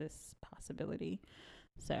mind is this possibility.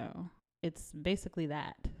 So it's basically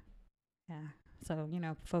that. Yeah. So,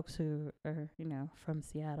 folks who are, from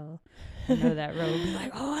Seattle, know that road, be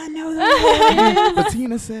like, oh, I know that road.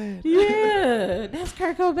 Bettina said. Yeah, that's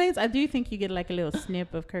Kurt Cobain's. I do think you get like a little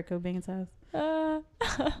snip of Kurt Cobain's house.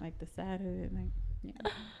 Like the side of it. Like, yeah.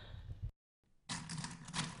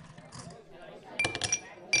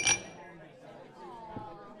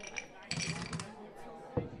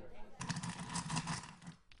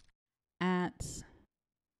 At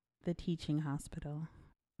the teaching hospital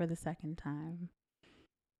for the second time,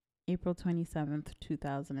 April 27th,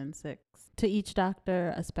 2006. To each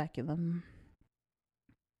doctor, a speculum.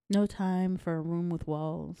 No time for a room with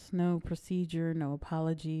walls. No procedure, no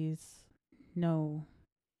apologies. No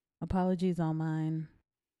apologies all mine.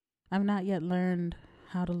 I've not yet learned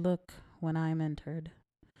how to look when I am entered.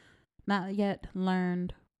 Not yet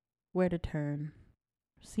learned where to turn.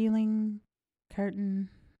 Ceiling, curtain,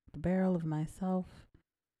 the barrel of myself.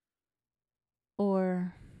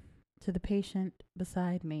 Or to the patient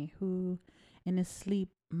beside me who in his sleep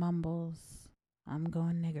mumbles, I'm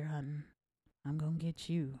going nigger hunting. I'm going to get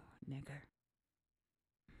you, nigger.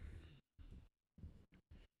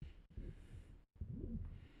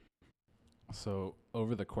 So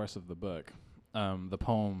over the course of the book, the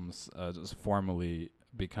poems just formally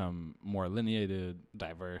become more lineated,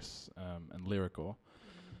 diverse, and lyrical.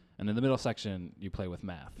 And in the middle section, you play with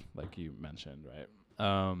math, like you mentioned, right?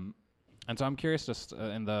 And so I'm curious, just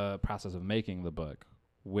in the process of making the book,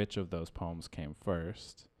 which of those poems came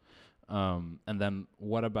first? And then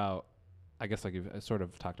what about, I guess like you've sort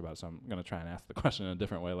of talked about, so I'm going to try and ask the question in a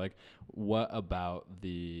different way. Like, what about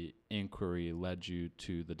the inquiry led you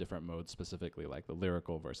to the different modes specifically, like the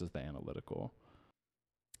lyrical versus the analytical?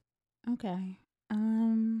 Okay.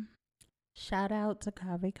 Shout out to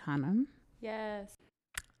Kaveh Khanum. Yes.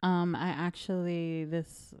 I actually,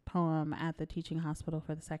 this poem at the teaching hospital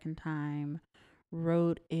for the second time,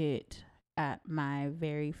 wrote it at my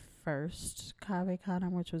very first Kaveh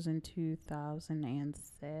Khanum, which was in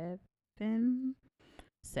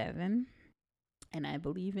 2007. And I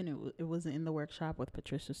believe it was in the workshop with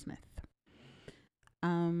Patricia Smith.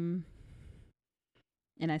 And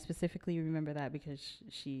I specifically remember that because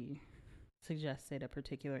she suggested a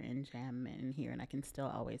particular enjambment in here, and I can still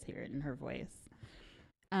always hear it in her voice.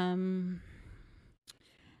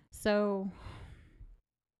 So,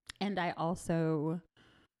 and I also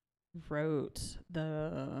wrote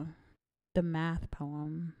the math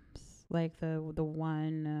poems, like the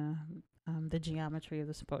one, the geometry of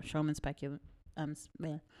the showman's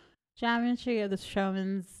geometry of the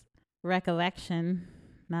showman's recollection,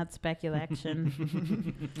 not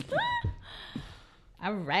speculation.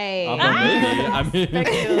 All right. I mean,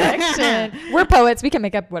 Speculation. We're poets. We can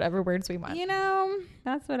make up whatever words we want. You know,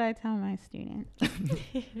 that's what I tell my students.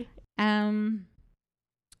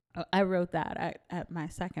 I wrote that at my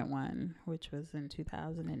second one, which was in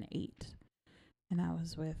 2008. And I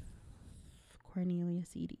was with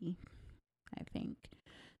Cornelius Edie, I think.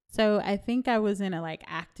 So I think I was in a like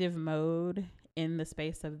active mode in the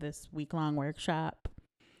space of this week-long workshop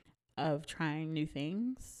of trying new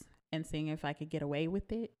things and seeing if I could get away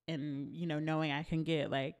with it, and, you know, knowing I can get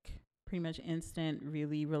like pretty much instant,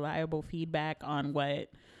 really reliable feedback on what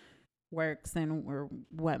works and or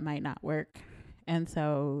what might not work. And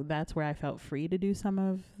so that's where I felt free to do some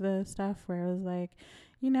of the stuff where I was like,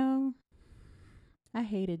 you know, I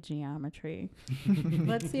hated geometry.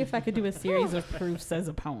 Let's see if I could do a series of proofs as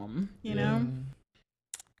a poem, you know?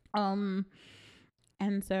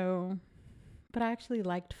 And so, but I actually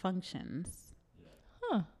liked functions.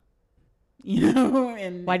 Huh. You know,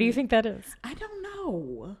 and why do you think that is? I don't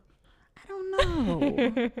know. I don't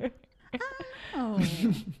know.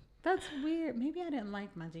 That's weird. Maybe I didn't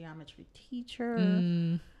like my geometry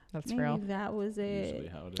teacher. That's Maybe real. That was it. Usually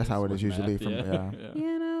how it is. That's how it is with usually. math,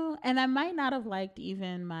 You know, and I might not have liked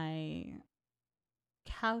even my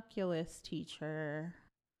calculus teacher.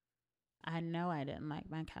 I know I didn't like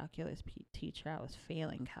my calculus teacher. I was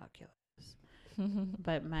failing calculus.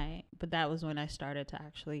 But that was when I started to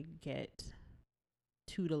actually get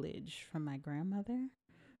tutelage from my grandmother,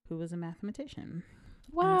 who was a mathematician.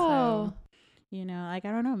 Wow. So, you know, like,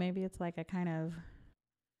 I don't know, maybe it's like a kind of,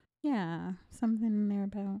 something in there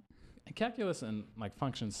about. And calculus and like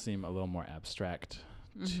functions seem a little more abstract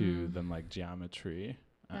to than like geometry.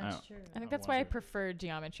 That's true. I think that's why I prefer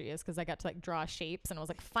geometry, is because I got to like draw shapes, and it was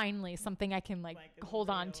like finally something I can like hold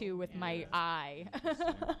on to with my eye.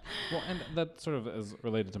 Well, and that sort of is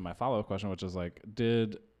related to my follow-up question, which is like,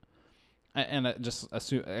 just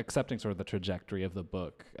accepting sort of the trajectory of the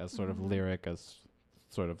book as sort of lyric, as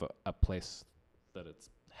sort of a place that it's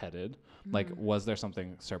headed. Like, was there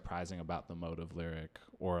something surprising about the mode of lyric,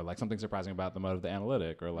 or like something surprising about the mode of the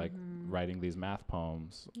analytic, or like writing these math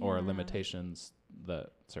poems, or limitations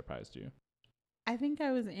that surprised you? I think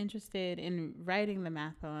I was interested in writing the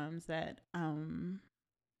math poems that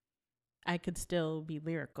I could still be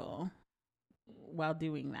lyrical while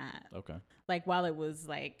doing that. Okay. Like, while it was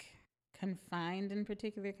like confined in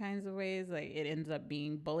particular kinds of ways, like it ends up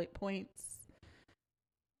being bullet points,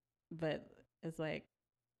 but it's like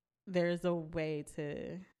there's a way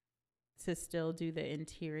to still do the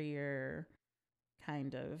interior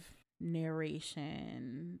kind of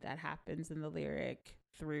narration that happens in the lyric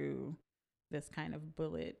through this kind of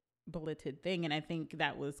bulleted thing. And I think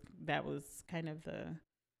that was kind of the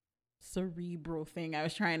cerebral thing I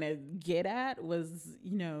was trying to get at, was,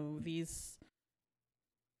 you know, these,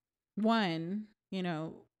 one, you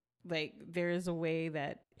know, like there is a way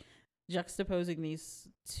that juxtaposing these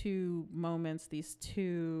two moments, these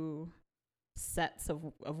two sets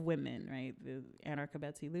of women, right? The Anarcha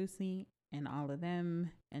Betsy Lucy and all of them,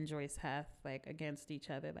 and Joyce Heth, like against each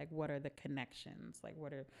other. Like, what are the connections? Like,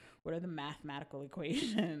 what are the mathematical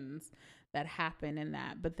equations that happen in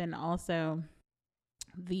that? But then also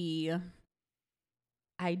the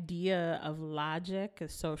idea of logic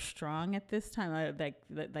is so strong at this time.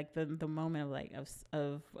 Like the moment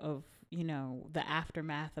of you know, the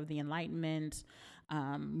aftermath of the Enlightenment,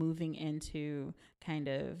 moving into kind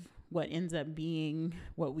of what ends up being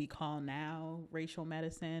what we call now racial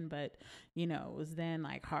medicine, but, you know, it was then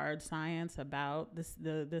like hard science about this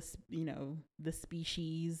you know, the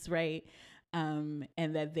species, right? And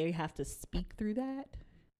that they have to speak through that.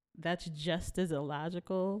 That's just as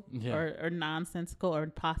illogical or nonsensical or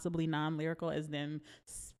possibly non-lyrical as them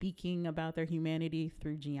speaking about their humanity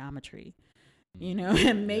through geometry. You know,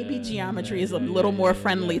 and maybe geometry is a little more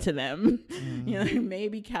friendly to them. You know,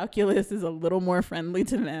 maybe calculus is a little more friendly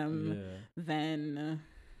to them than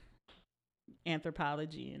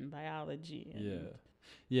anthropology and biology.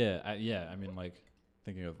 And I mean, like,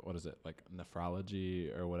 thinking of, what is it, like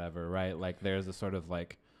nephrology or whatever, right? Like, there's a sort of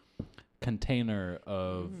like container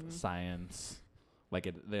of science. Like,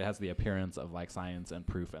 it has the appearance of like science and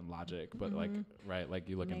proof and logic, but like, right, like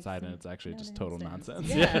you look makes inside and it's actually just total nonsense.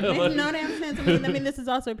 Yeah, makes no damn sense. I mean, this is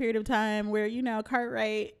also a period of time where, you know,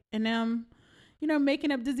 Cartwright and them, you know,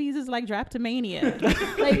 making up diseases like drapetomania.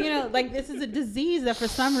 Like, you know, like this is a disease that for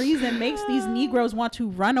some reason makes these Negroes want to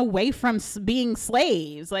run away from being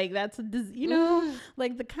slaves. Like, that's a you know,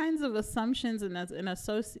 like the kinds of assumptions and that's an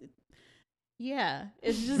associate. Yeah,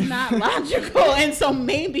 it's just not logical. And so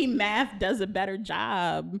maybe math does a better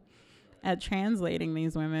job at translating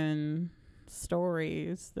these women's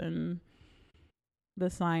stories than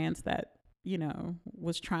the science that, you know,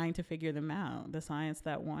 was trying to figure them out. The science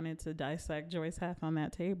that wanted to dissect Joyce Heth on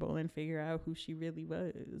that table and figure out who she really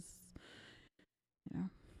was. You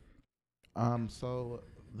know? So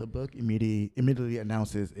the book immediately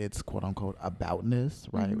announces its quote unquote aboutness,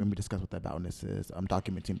 right? When we discuss what the aboutness is,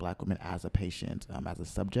 documenting Black women as a patient, as a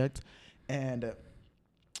subject. And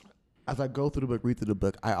as I go through the book, read through the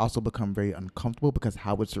book, I also become very uncomfortable because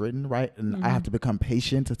how it's written, right? And I have to become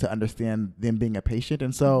patient to understand them being a patient.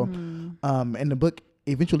 And so, and the book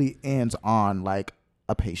eventually ends on like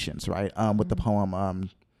a patience, right? With the poem,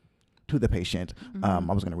 To the Patient. I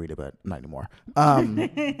was going to read it, but not anymore.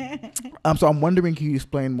 So I'm wondering, can you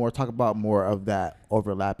explain more, talk about more of that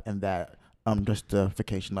overlap and that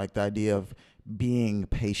justification, like the idea of being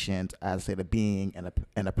patient as, say, the being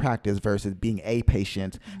and a practice versus being a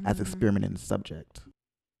patient as experiment and subject?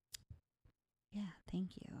 Yeah,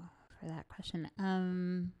 thank you for that question.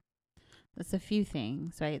 That's a few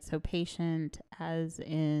things, right? So patient as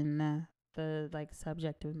in the like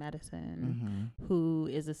subject of medicine, who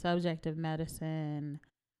is a subject of medicine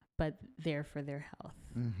but there for their health,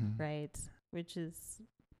 right? Which is,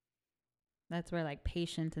 that's where like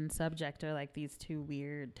patient and subject are like these two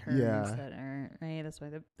weird terms that are, right? That's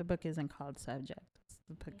why the book isn't called subject.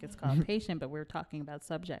 The book is called patient, but we're talking about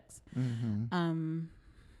subjects.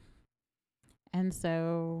 And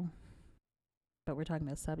so, but we're talking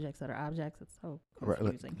about subjects that are objects. It's so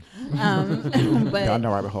confusing. But down the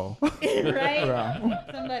rabbit hole. Right?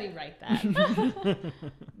 Yeah. Somebody write that.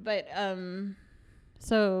 But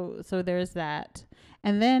so there's that.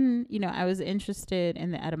 And then, you know, I was interested in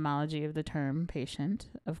the etymology of the term patient,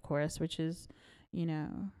 of course, which is, you know,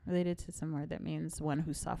 related to some word that means one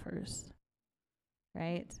who suffers.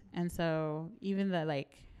 Right? And so even the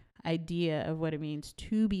like idea of what it means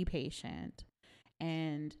to be patient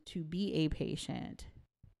and to be a patient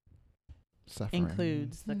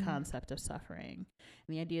includes the concept of suffering.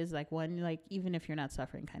 And the idea is like, one, like even if you're not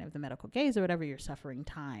suffering kind of the medical gaze or whatever, you're suffering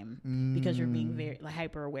time because you're being very like,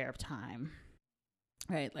 hyper aware of time,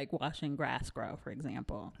 right? Like watching grass grow, for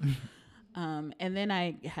example. And then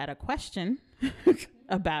I had a question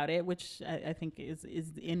about it, which I think is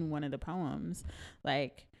in one of the poems.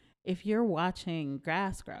 Like, if you're watching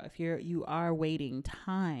grass grow, if you are waiting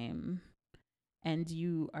time and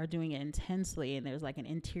you are doing it intensely and there's like an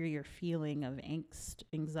interior feeling of angst,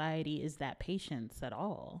 anxiety, is that patience at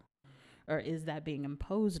all? Or is that being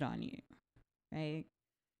imposed on you, right?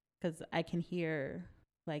 Because I can hear,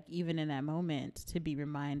 like, even in that moment, to be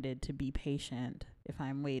reminded to be patient if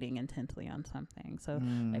I'm waiting intently on something. So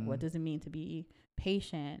like, what does it mean to be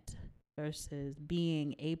patient versus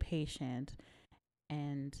being a patient?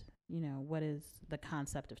 And, you know, what is the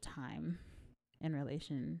concept of time in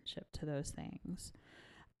relationship to those things?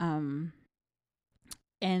 And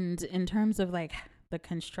in terms of like the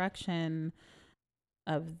construction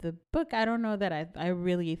of the book, I don't know that I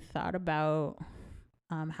really thought about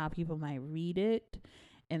how people might read it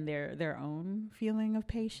and their own feeling of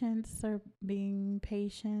patience or being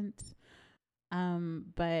patient.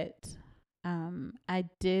 But I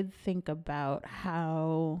did think about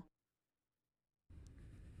how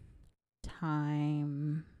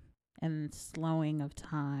time and slowing of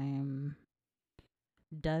time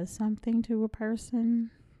does something to a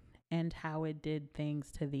person, and how it did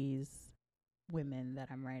things to these women that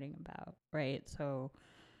I'm writing about, right? So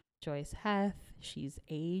Joyce Heth, she's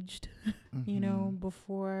aged, you know,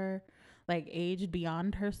 before, like aged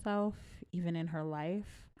beyond herself, even in her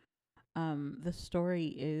life. The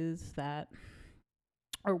story is that,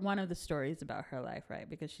 or one of the stories about her life, right?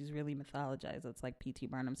 Because she's really mythologized. It's like P.T.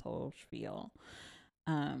 Barnum's whole spiel.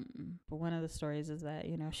 But one of the stories is that,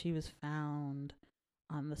 you know, she was found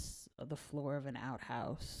on the floor of an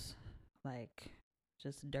outhouse, like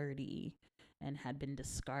just dirty, and had been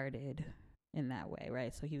discarded in that way,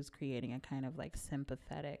 right? So he was creating a kind of like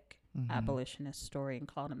sympathetic abolitionist story and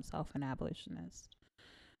called himself an abolitionist,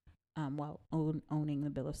 while owning the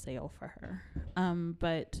bill of sale for her.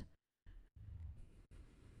 But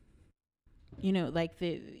you know, like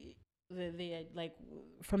the like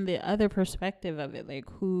from the other perspective of it, like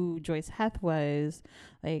who Joyce Heth was,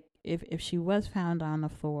 like if she was found on the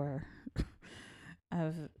floor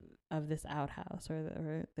of this outhouse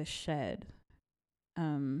or the shed,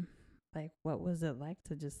 like what was it like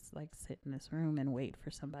to just like sit in this room and wait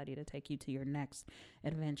for somebody to take you to your next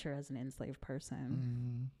adventure as an enslaved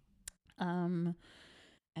person? And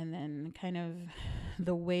then kind of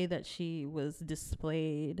the way that she was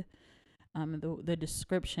displayed, the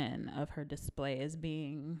description of her display as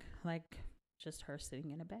being like just her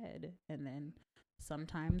sitting in a bed, and then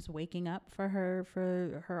sometimes waking up for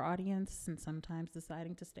her audience, and sometimes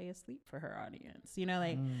deciding to stay asleep for her audience, you know,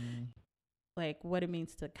 like what it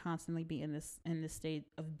means to constantly be in this state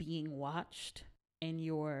of being watched in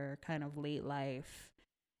your kind of late life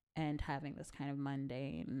and having this kind of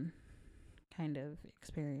mundane kind of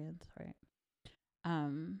experience, right?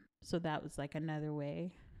 So that was like another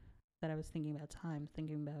way that I was thinking about time,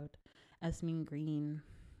 thinking about Esmeen Green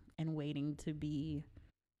and waiting to be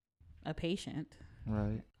a patient,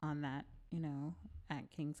 right, on that, you know, at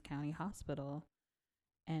Kings County Hospital,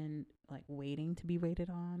 and like waiting to be waited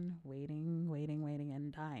on, waiting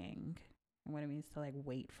and dying, and what it means to like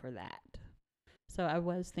wait for that. So I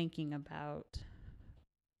was thinking about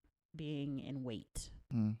being in wait.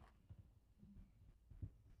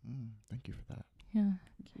 Thank you for that. Yeah.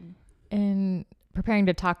 And preparing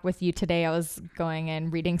to talk with you today, I was going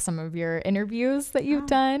and reading some of your interviews that you've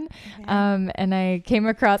done. Okay. And I came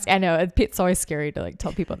across, I know it's always scary to like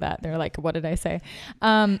tell people that. They're like, what did I say?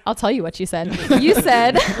 I'll tell you what you said. You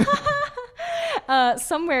said,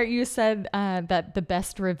 somewhere you said that the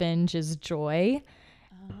best revenge is joy.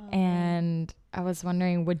 And I was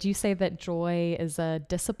wondering, would you say that joy is a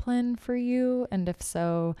discipline for you? And if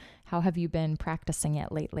so, how have you been practicing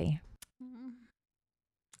it lately?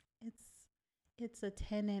 It's a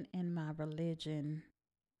tenet in my religion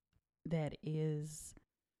that is,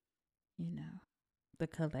 you know, the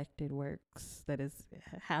collected works, that is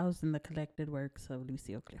housed in the collected works of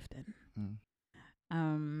Lucille Clifton.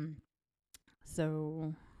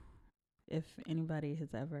 So if anybody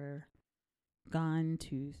has ever gone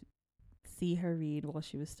to see her read while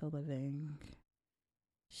she was still living,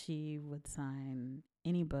 she would sign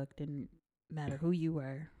any book, didn't matter who you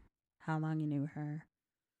were, how long you knew her,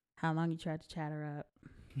 how long you tried to chat her up.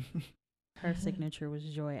 Her signature was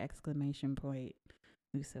joy, !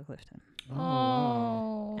 Lucille Clifton. Oh,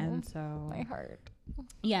 wow. And so my heart.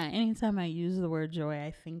 Yeah, anytime I use the word joy,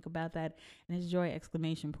 I think about that, and it's joy !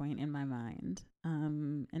 In my mind.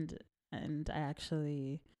 And I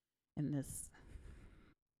actually, in this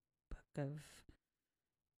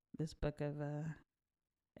book of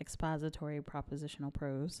expository propositional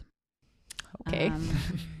prose. Okay.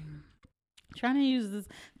 Trying to use this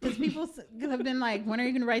because people have been like, when are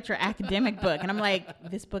you going to write your academic book? And I'm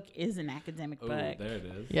like, this book is an academic book. There it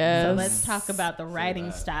is. Yes. So let's talk about the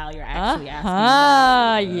writing style you're actually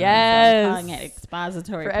asking about. Yes. So I'm calling it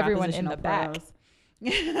expository for everyone in the prose. back.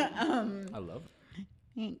 I love it.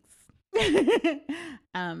 Thanks.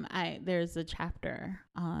 There's a chapter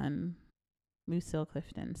on Lucille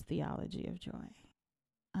Clifton's theology of joy.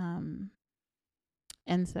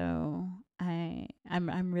 And so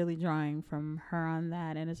I'm really drawing from her on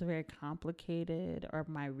that, and it's a very complicated, or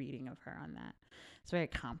my reading of her on that. It's a very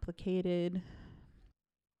complicated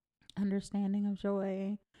understanding of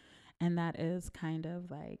joy, and that is kind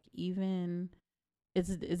of like, even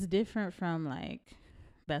it's different from like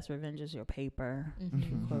best revenge is your paper,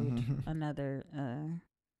 to quote another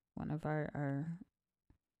one of our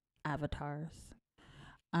avatars.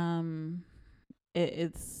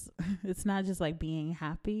 It's not just like being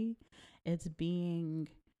happy, it's being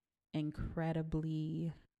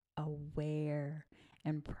incredibly aware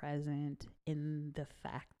and present in the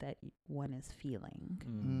fact that one is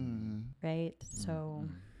feeling, right? So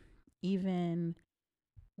even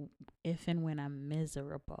if and when I'm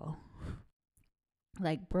miserable,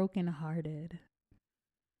 like brokenhearted,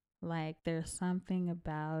 like there's something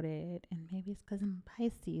about it, and maybe it's because I'm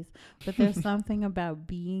Pisces, but there's something about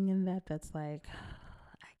being in that that's like,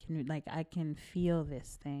 I can feel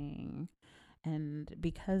this thing, and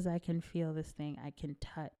because I can feel this thing, I can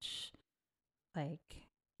touch like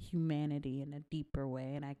humanity in a deeper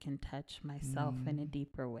way, and I can touch myself in a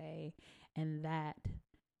deeper way, and that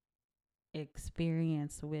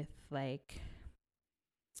experience with like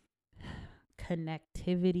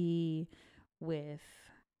connectivity with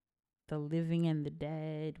the living and the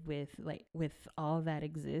dead, with all that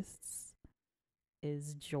exists,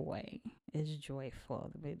 is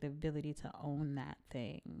joyful. The ability to own that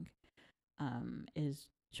thing is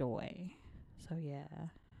joy. So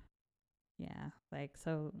like,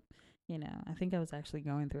 so, you know, I think I was actually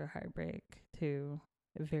going through a heartbreak too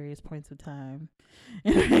at various points of time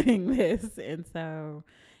in writing this, and so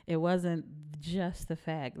it wasn't just the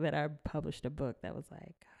fact that I published a book that was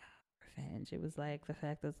like revenge. It was like the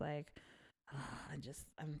fact that's like,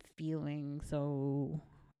 I'm feeling so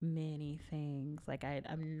many things. Like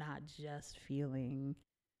I'm not just feeling,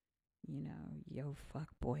 you know, yo fuck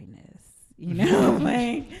boyness, you know,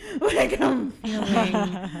 like I'm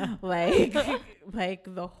feeling like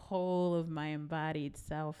the whole of my embodied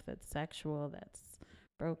self that's sexual, that's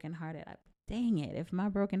brokenhearted. Dang it, if my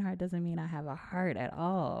broken heart doesn't mean I have a heart at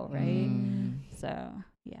all, right? So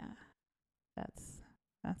yeah, that's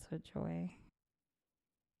what joy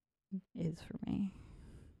is for me.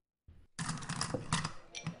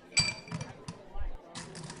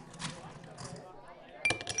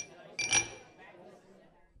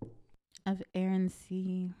 Of Aaron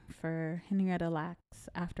C. for Henrietta Lacks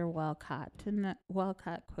after Walcott. And that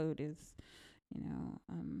Walcott quote is, you know,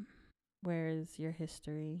 where is your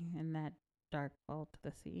history in that dark vault of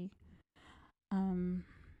the sea?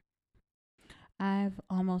 I've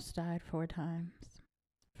almost died 4 times.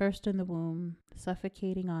 First in the womb,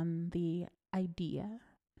 suffocating on the idea.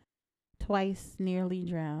 Twice nearly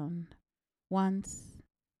drowned. Once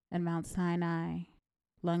at Mount Sinai,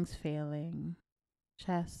 lungs failing,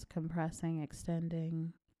 chest compressing,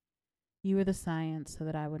 extending. You were the science so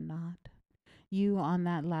that I would not. You on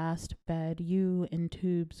that last bed, you in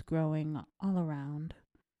tubes growing all around.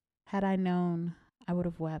 Had I known, I would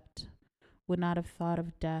have wept, would not have thought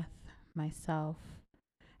of death myself,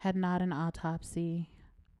 had not an autopsy,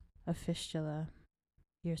 a fistula,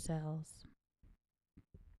 your cells.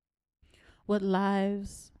 What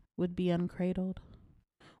lives would be uncradled?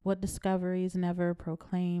 What discoveries never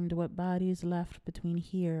proclaimed? What bodies left between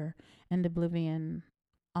here and oblivion,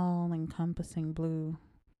 all-encompassing blue,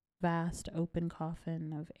 vast open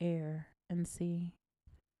coffin of air and sea?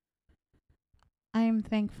 I am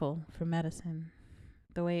thankful for medicine,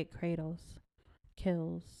 the way it cradles,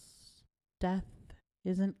 kills. Death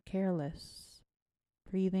isn't careless.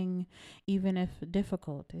 Breathing, even if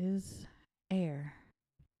difficult, is air.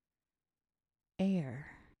 Air,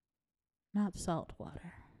 not salt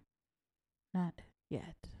water. Not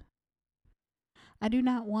yet. I do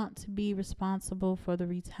not want to be responsible for the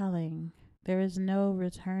retelling. There is no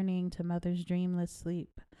returning to mother's dreamless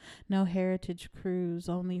sleep, no heritage cruise,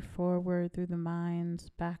 only forward through the mind's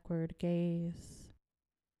backward gaze.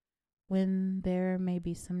 When there may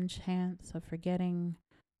be some chance of forgetting,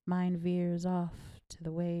 mine veers off to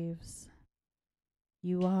the waves.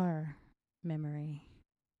 You are memory.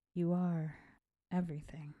 You are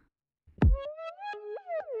everything.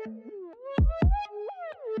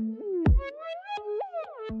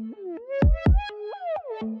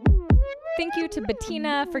 Thank you to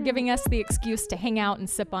Bettina for giving us the excuse to hang out and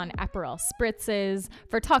sip on Aperol Spritzes,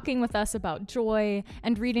 for talking with us about joy,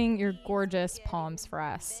 and reading your gorgeous poems for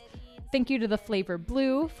us. Thank you to The Flavor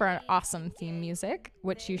Blue for an awesome theme music,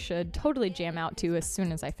 which you should totally jam out to as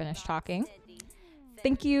soon as I finish talking.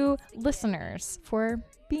 Thank you, listeners, for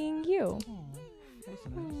being you.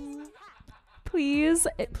 please,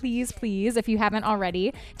 if you haven't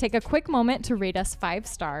already, take a quick moment to rate us 5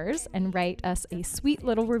 stars and write us a sweet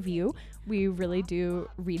little review. We really do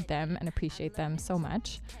read them and appreciate them so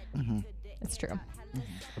much. It's true.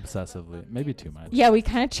 Obsessively, maybe too much. Yeah, we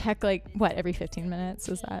kind of check like every 15 minutes.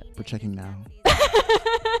 Is that? We're checking now.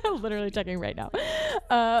 Literally checking right now.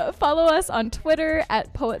 Follow us on Twitter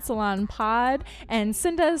at Poet Salon Pod and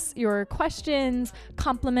send us your questions,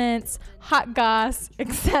 compliments, hot goss,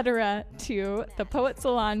 etc. to the Poet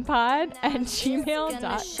Salon Pod at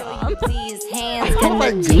gmail.com. These hands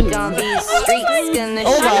gonna cheat on these streets, gonna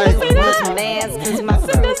show you those bands, cause my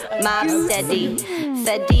crew mob steady.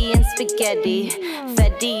 Fetty and spaghetti,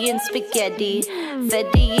 Fetty and spaghetti,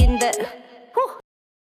 Fetty in the